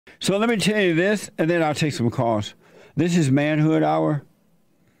So let me tell you this, and then I'll take some calls. This is Manhood Hour.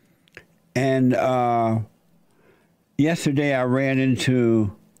 And yesterday I ran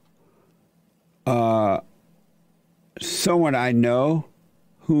into someone I know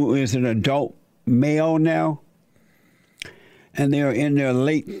who is an adult male now. And they're in their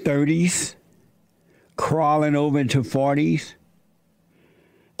late 30s, crawling over into 40s.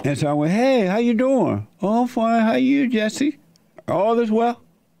 And so I went, hey, how you doing? Oh, I'm fine. How you, Jesse? All is well?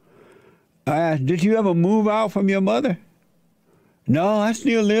 I asked, did you ever move out from your mother? No, I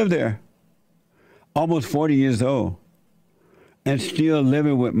still live there. Almost 40 years old. And still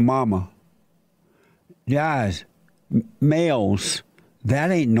living with mama. Guys, males,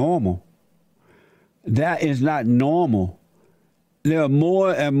 that ain't normal. That is not normal. There are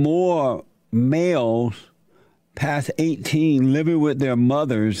more and more males past 18 living with their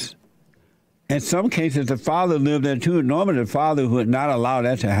mothers. In some cases, the father lived there too. Normally, the father would not allow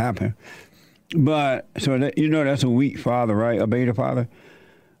that to happen. But, so that, you know, that's a weak father, right? A beta father.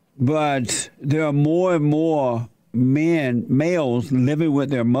 But there are more and more males living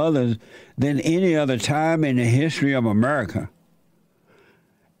with their mothers than any other time in the history of America.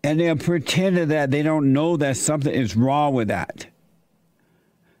 And they're pretending that they don't know that something is wrong with that.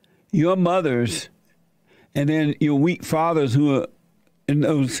 Your mothers, and then your weak fathers who are in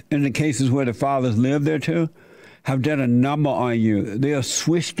the cases where the fathers live there too, have done a number on you. They'll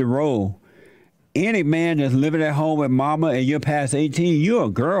switch the role. Any man that's living at home with mama and you're past 18, you're a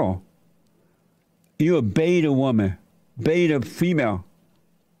girl. You're a beta woman, beta female.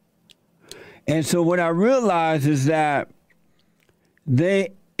 And so what I realized is that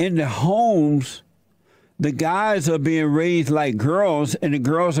in the homes, the guys are being raised like girls and the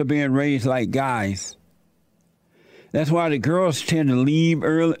girls are being raised like guys. That's why the girls tend to leave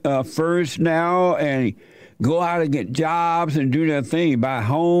early, first now and go out and get jobs and do their thing, buy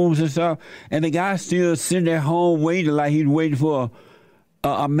homes and stuff. And the guys still sitting at home waiting like he's waiting for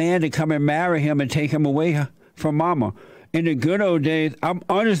a man to come and marry him and take him away from mama. In the good old days, I'm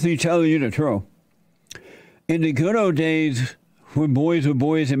honestly telling you the truth. In the good old days, when boys were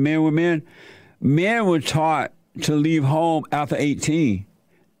boys and men were men were taught to leave home after 18.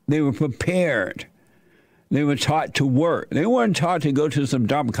 They were prepared. They were taught to work. They weren't taught to go to some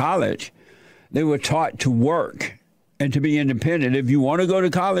dumb college. They were taught to work and to be independent. If you want to go to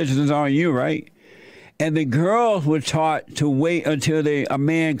college, it's on you, right? And the girls were taught to wait until a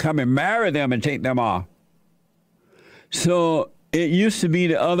man come and marry them and take them off. So it used to be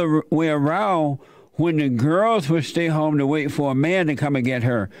the other way around when the girls would stay home to wait for a man to come and get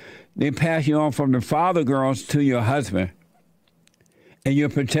her. They pass you on from the father girls to your husband. And you're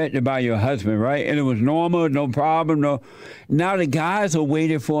protected by your husband, right? And it was normal, no problem. No. Now the guys are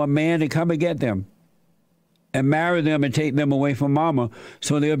waiting for a man to come and get them and marry them and take them away from mama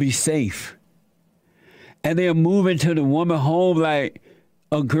so they'll be safe. And they're moving to the woman home like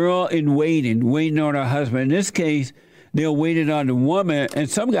a girl in waiting on her husband. In this case, they're waiting on the woman, and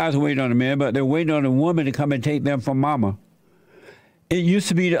some guys are waiting on the man, but they're waiting on the woman to come and take them from mama. It used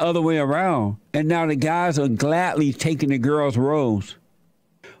to be the other way around, and now the guys are gladly taking the girls' roles.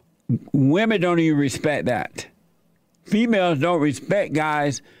 Women don't even respect that. Females don't respect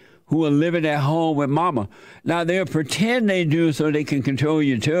guys who are living at home with mama. Now, they'll pretend they do so they can control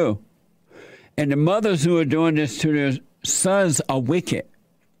you too. And the mothers who are doing this to their sons are wicked.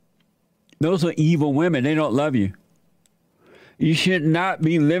 Those are evil women. They don't love you. You should not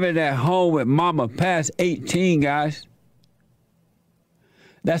be living at home with mama past 18, guys.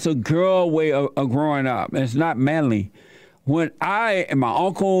 That's a girl way of growing up. It's not manly. When I and my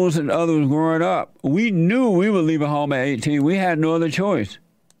uncles and others growing up, we knew we were leaving home at 18. We had no other choice.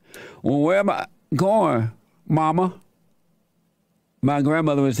 Well, where am I going, mama? My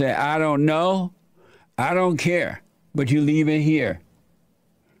grandmother would say, I don't know. I don't care. But you leave it here.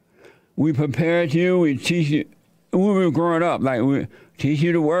 We prepared you. We teach you. When we were growing up, like we teach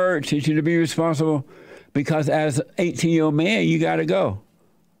you to work, teach you to be responsible. Because as an 18-year-old man, you got to go.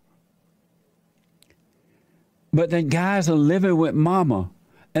 But then guys are living with mama,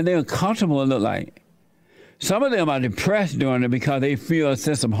 and they're uncomfortable, it look like. Some of them are depressed doing it because they feel a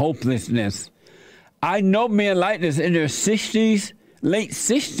sense of hopelessness. I know men like this in their 60s, late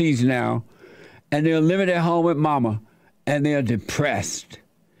 60s now, and they're living at home with mama, and they're depressed.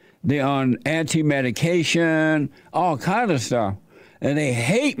 They're on anti-medication, all kinds of stuff, and they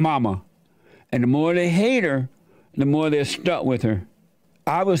hate mama. And the more they hate her, the more they're stuck with her.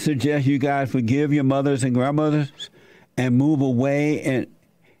 I would suggest you guys forgive your mothers and grandmothers and move away. And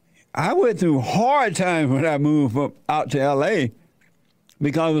I went through hard times when I moved out to L.A.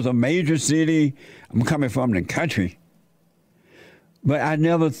 because it was a major city. I'm coming from the country. But I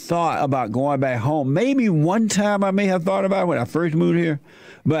never thought about going back home. Maybe one time I may have thought about it when I first moved here,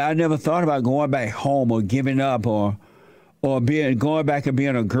 but I never thought about going back home or giving up or going back and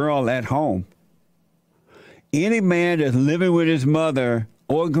being a girl at home. Any man that's living with his mother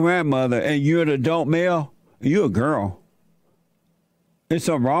or grandmother and you're an adult male, you're a girl. It's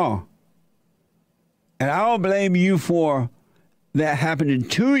so wrong. And I don't blame you for that happening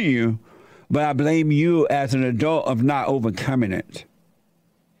to you, but I blame you as an adult of not overcoming it.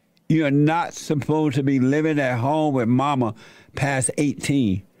 You're not supposed to be living at home with mama past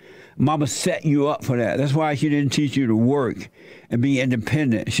 18. Mama set you up for that. That's why she didn't teach you to work and be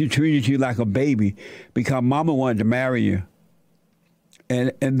independent. She treated you like a baby because mama wanted to marry you.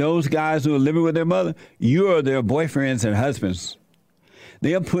 And those guys who are living with their mother, you are their boyfriends and husbands.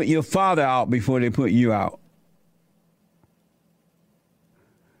 They'll put your father out before they put you out.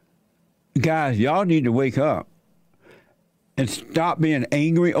 Guys, y'all need to wake up and stop being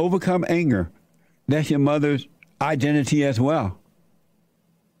angry. Overcome anger. That's your mother's identity as well.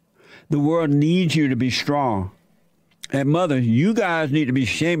 The world needs you to be strong. And mothers, you guys need to be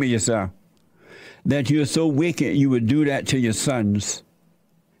ashamed of yourself that you're so wicked you would do that to your sons.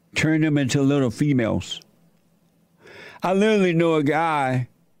 Turn them into little females. I literally know a guy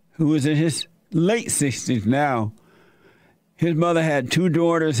who was in his late 60s now. His mother had 2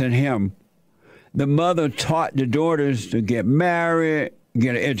 daughters and him. The mother taught the daughters to get married,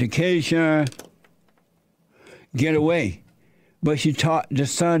 get an education, get away. But she taught the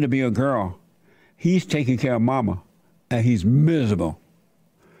son to be a girl. He's taking care of mama, and he's miserable.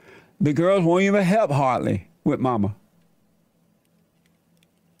 The girls won't even help hardly with mama.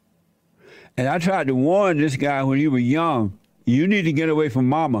 And I tried to warn this guy when he was young, you need to get away from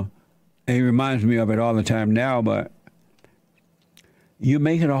mama. And he reminds me of it all the time now, but you're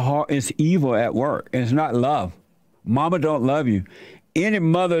making it's evil at work. It's not love. Mama don't love you. Any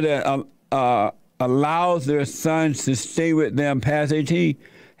mother that allows their sons to stay with them past 18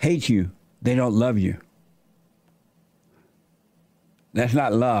 hates you. They don't love you. That's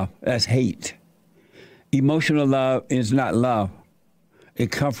not love. That's hate. Emotional love is not love.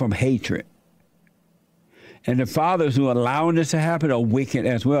 It comes from hatred. And the fathers who are allowing this to happen are wicked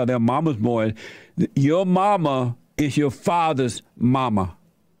as well. They're mama's boys. Your mama is your father's mama.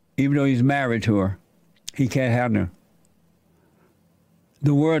 Even though he's married to her, he can't have her.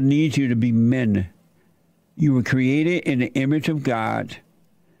 The world needs you to be men. You were created in the image of God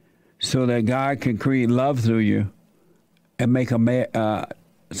so that God can create love through you and make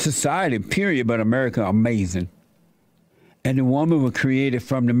society, period, but America amazing. And the woman was created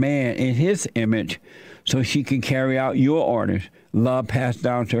from the man in his image so she can carry out your orders. Love passed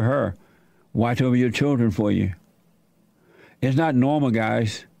down to her. Watch over your children for you. It's not normal,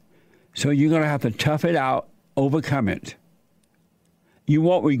 guys. So you're going to have to tough it out, overcome it. You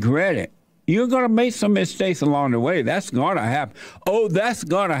won't regret it. You're going to make some mistakes along the way. That's going to happen. Oh, that's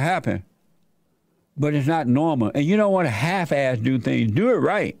going to happen. But it's not normal. And you don't want to half-ass do things. Do it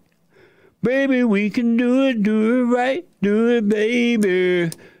right. Baby, we can do it right. Do it,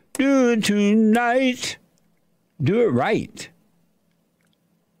 baby. Do it tonight. Do it right.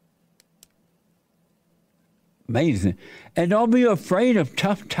 Amazing. And don't be afraid of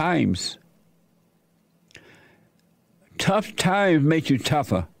tough times. Tough times make you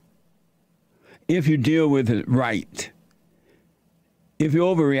tougher if you deal with it right. If you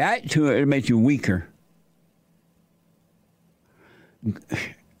overreact to it, it makes you weaker.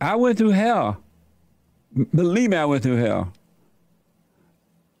 I went through hell. Believe me, I went through hell.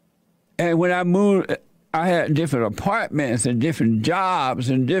 And when I moved, I had different apartments and different jobs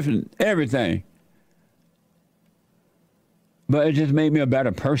and different everything. But it just made me a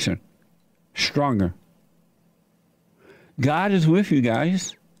better person, stronger. God is with you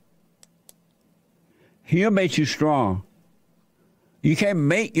guys. He'll make you strong. You can't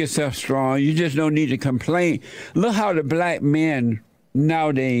make yourself strong. You just don't need to complain. Look how the black men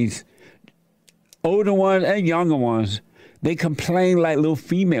nowadays, older ones and younger ones, they complain like little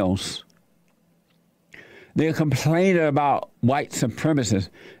females. They're complaining about white supremacists.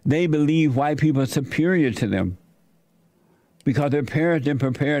 They believe white people are superior to them because their parents didn't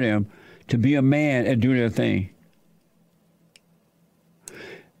prepare them to be a man and do their thing.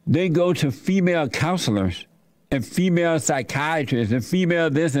 They go to female counselors and female psychiatrists and female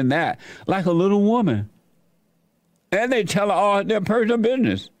this and that, like a little woman. And they tell her all their personal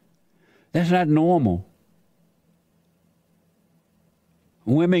business. That's not normal.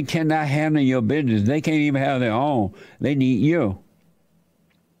 Women cannot handle your business. They can't even have their own. They need you.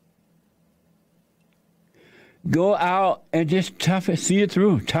 Go out and just tough it. See it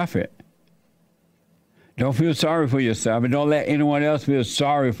through. Tough it. Don't feel sorry for yourself, and don't let anyone else feel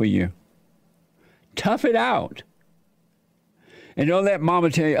sorry for you. Tough it out. And don't let mama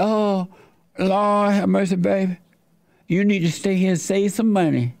tell you, oh, Lord have mercy, baby. You need to stay here and save some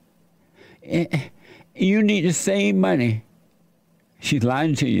money. You need to save money. She's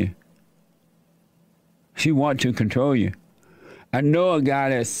lying to you. She wants to control you. I know a guy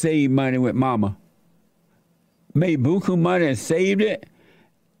that saved money with mama. Made buku money and saved it.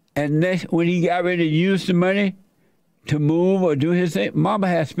 And when he got ready to use the money to move or do his thing, mama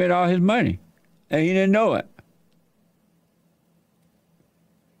had spent all his money. And he didn't know it.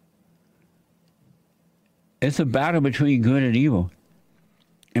 It's a battle between good and evil.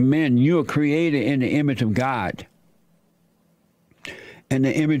 And men, you are created in the image of God. And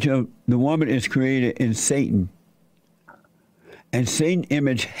the image of the woman is created in Satan. And Satan's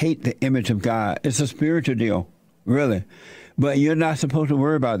image hate the image of God. It's a spiritual deal, really. But you're not supposed to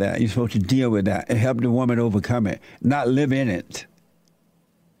worry about that. You're supposed to deal with that and help the woman overcome it, not live in it.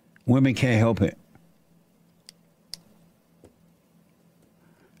 Women can't help it.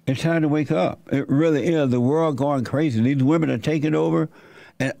 It's time to wake up. It really is. The world going crazy. These women are taking over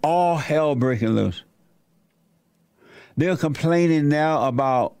and all hell breaking loose. They're complaining now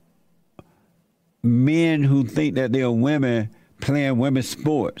about men who think that they're women playing women's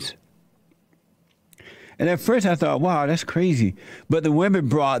sports. And at first I thought, wow, that's crazy. But the women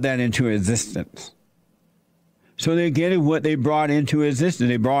brought that into existence. So they're getting what they brought into existence.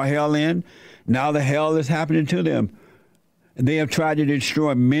 They brought hell in. Now the hell is happening to them. They have tried to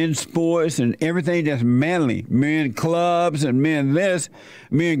destroy men's sports and everything that's manly. Men clubs and men this,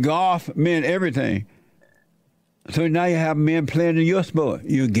 men golf, men everything. So now you have men playing in your sport.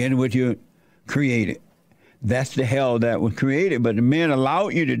 You're getting what you created. That's the hell that was created, but the men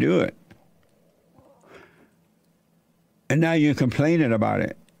allowed you to do it. And now you're complaining about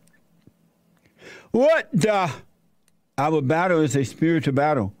it. What the? Our battle is a spiritual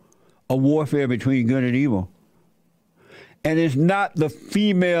battle, a warfare between good and evil. And it's not the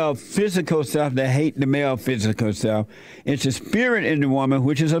female physical self that hate the male physical self. It's the spirit in the woman,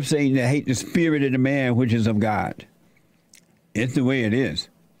 which is of Satan, that hate the spirit in the man, which is of God. It's the way it is.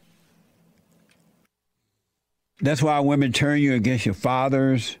 That's why women turn you against your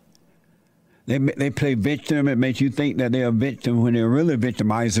fathers. They play victim. It makes you think that they're a victim when they're really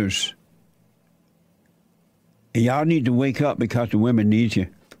victimizers. And y'all need to wake up because the women need you.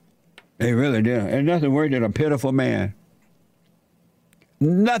 They really do. And nothing worse than a pitiful man.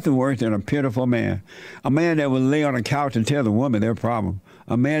 Nothing worse than a pitiful man. A man that would lay on a couch and tell the woman their problem.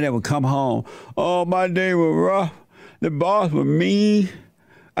 A man that would come home. Oh, my day was rough. The boss was mean.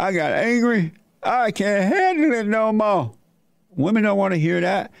 I got angry. I can't handle it no more. Women don't want to hear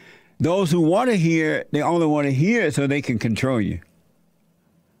that. Those who want to hear it, they only want to hear it so they can control you.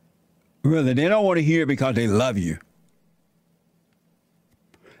 Really, they don't want to hear it because they love you.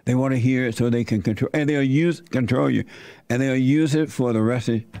 They want to hear it so they can control, and they'll control you, and they'll use it for the rest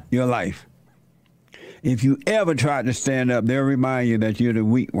of your life. If you ever try to stand up, they'll remind you that you're the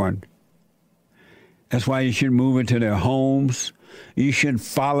weak one. That's why you should move into their homes. You shouldn't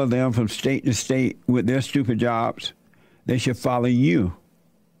follow them from state to state with their stupid jobs. They should follow you.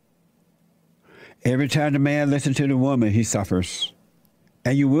 Every time the man listens to the woman, he suffers.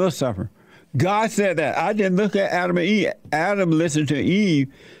 And you will suffer. God said that. I didn't look at Adam and Eve. Adam listened to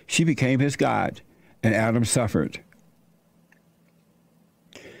Eve. She became his God. And Adam suffered.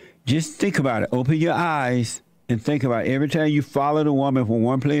 Just think about it. Open your eyes and think about it. Every time you follow the woman from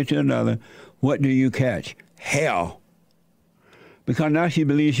one place to another, what do you catch? Hell. Because now she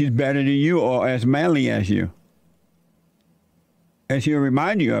believes she's better than you or as manly as you. And she'll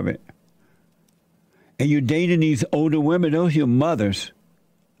remind you of it. And you're dating these older women, those are your mothers.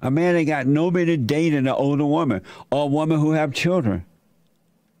 A man ain't got nobody to date an older woman or a woman who have children.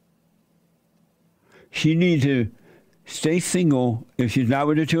 She needs to stay single if she's not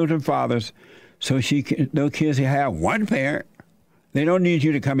with her children's fathers so those kids can have one parent. They don't need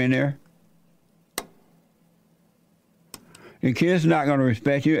you to come in there. The kid's not going to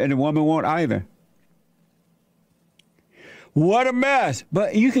respect you, and the woman won't either. What a mess.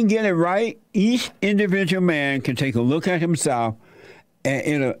 But you can get it right. Each individual man can take a look at himself,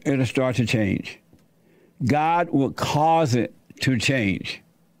 and it'll start to change. God will cause it to change.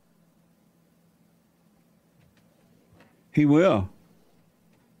 He will.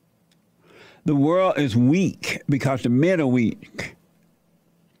 The world is weak because the men are weak.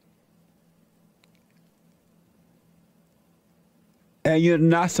 And you're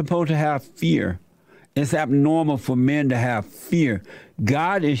not supposed to have fear. It's abnormal for men to have fear.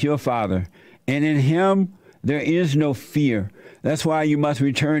 God is your father, and in him there is no fear. That's why you must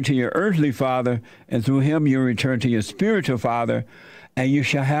return to your earthly father, and through him you return to your spiritual father, and you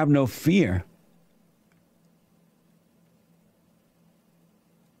shall have no fear.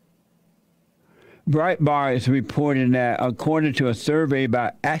 Breitbart is reporting that according to a survey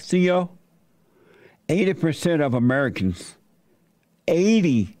by Axio, 80% of Americans,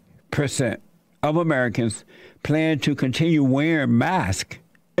 80% of Americans plan to continue wearing masks.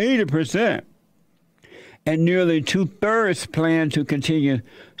 80%. And nearly 2/3 plan to continue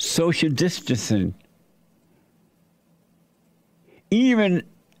social distancing, even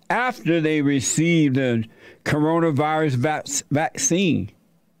after they receive the coronavirus vaccine.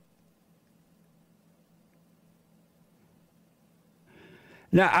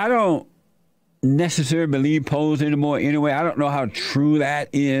 Now, I don't necessarily believe polls anymore anyway. I don't know how true that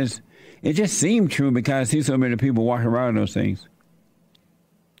is. It just seemed true because I see so many people walking around those things.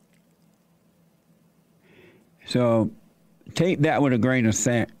 So take that with a grain of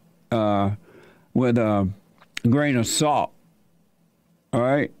salt, all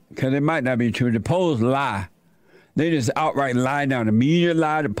right? Because it might not be true. The polls lie. They just outright lie now. The media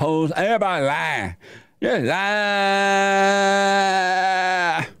lie, the polls, everybody lie. Just lie.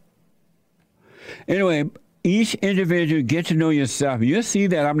 Anyway, each individual get to know yourself. You'll see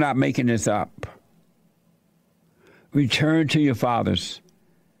that I'm not making this up. Return to your fathers.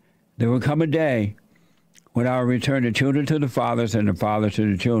 There will come a day when I will return the children to the fathers and the fathers to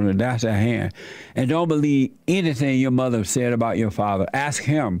the children. That's at hand. And don't believe anything your mother said about your father. Ask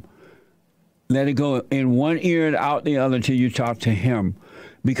him. Let it go in one ear and out the other till you talk to him.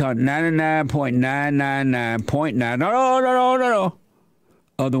 Because 99.999.9, no,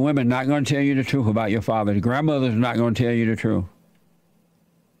 of the women not going to tell you the truth about your father. The grandmother's not going to tell you the truth.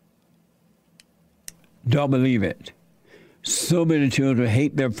 Don't believe it. So many children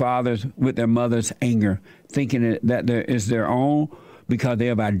hate their fathers with their mother's anger, thinking that there is their own because they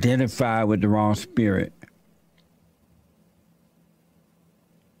have identified with the wrong spirit.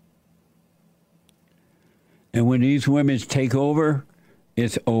 And when these women take over,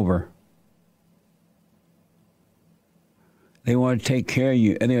 it's over. They want to take care of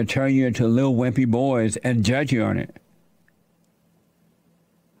you, and they'll turn you into little wimpy boys and judge you on it.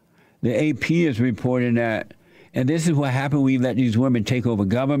 The AP is reporting that, and this is what happened when you let these women take over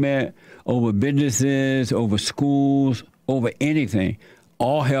government, over businesses, over schools, over anything.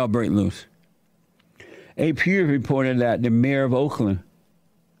 All hell break loose. AP reported that the mayor of Oakland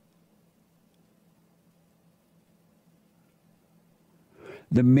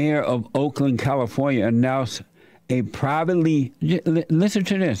California, announced a privately, listen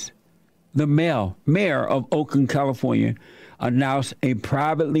to this, the mayor of Oakland, California, announced a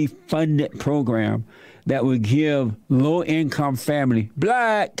privately funded program that would give low-income families,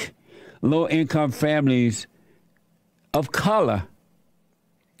 black low-income families of color,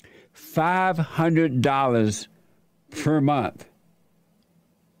 $500 per month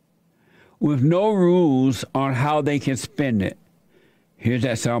with no rules on how they can spend it. Here's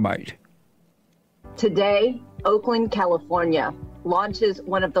that soundbite. Today, Oakland, California launches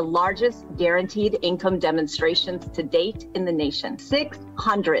one of the largest guaranteed income demonstrations to date in the nation.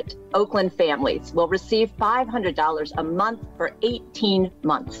 600 Oakland families will receive $500 a month for 18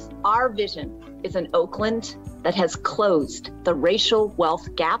 months. Our vision is an Oakland that has closed the racial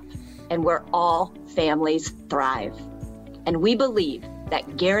wealth gap and where all families thrive. And we believe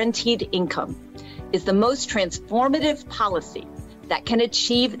that guaranteed income is the most transformative policy that can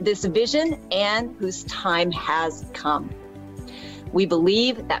achieve this vision and whose time has come. We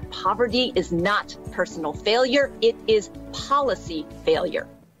believe that poverty is not personal failure, it is policy failure.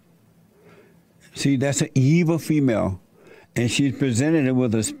 See, that's an evil female, and she's presented it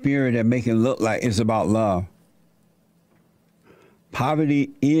with a spirit that makes it look like it's about love.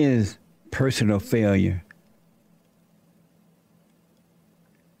 Poverty is personal failure.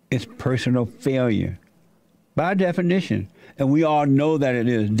 It's personal failure, by definition. And we all know that it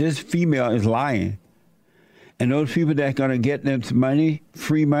is. This female is lying. And those people that are going to get them money,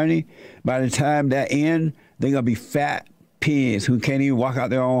 free money, by the time that end, they're going to be fat pigs who can't even walk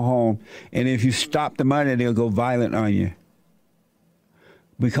out their own home. And if you stop the money, they'll go violent on you.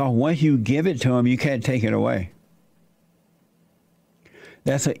 Because once you give it to them, you can't take it away.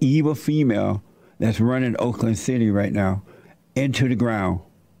 That's an evil female that's running Oakland City right now into the ground.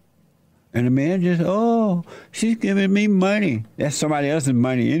 And the man just, oh, she's giving me money. That's somebody else's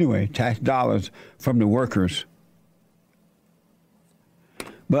money anyway, tax dollars from the workers.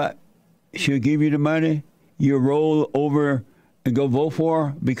 But she'll give you the money, you roll over and go vote for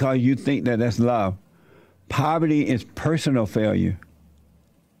her because you think that that's love. Poverty is personal failure.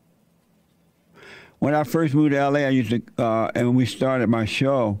 When I first moved to LA, I used to, and we started my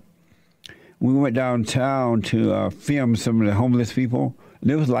show, we went downtown to film some of the homeless people.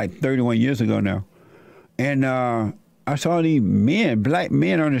 It was like 31 years ago now. And I saw these men, black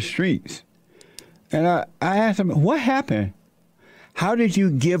men on the streets. And I asked them, what happened? How did you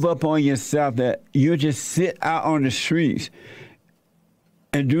give up on yourself that you just sit out on the streets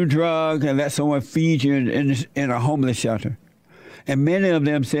and do drugs and let someone feed you in a homeless shelter? And many of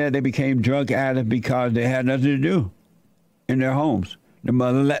them said they became drug addicts because they had nothing to do in their homes. The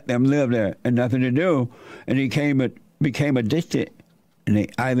mother let them live there and nothing to do. And they became addicted. And they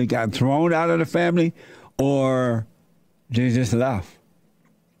either got thrown out of the family or they just left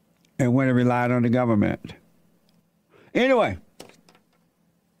and went and relied on the government. Anyway,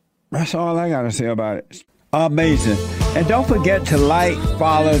 that's all I got to say about it. Amazing. And don't forget to like,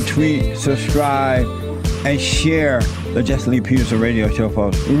 follow, tweet, subscribe, and share the Jesse Lee Peterson radio show,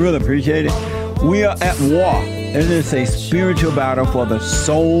 folks. We really appreciate it. We are at war. It is a spiritual battle for the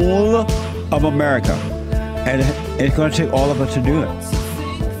soul of America. And it's going to take all of us to do it.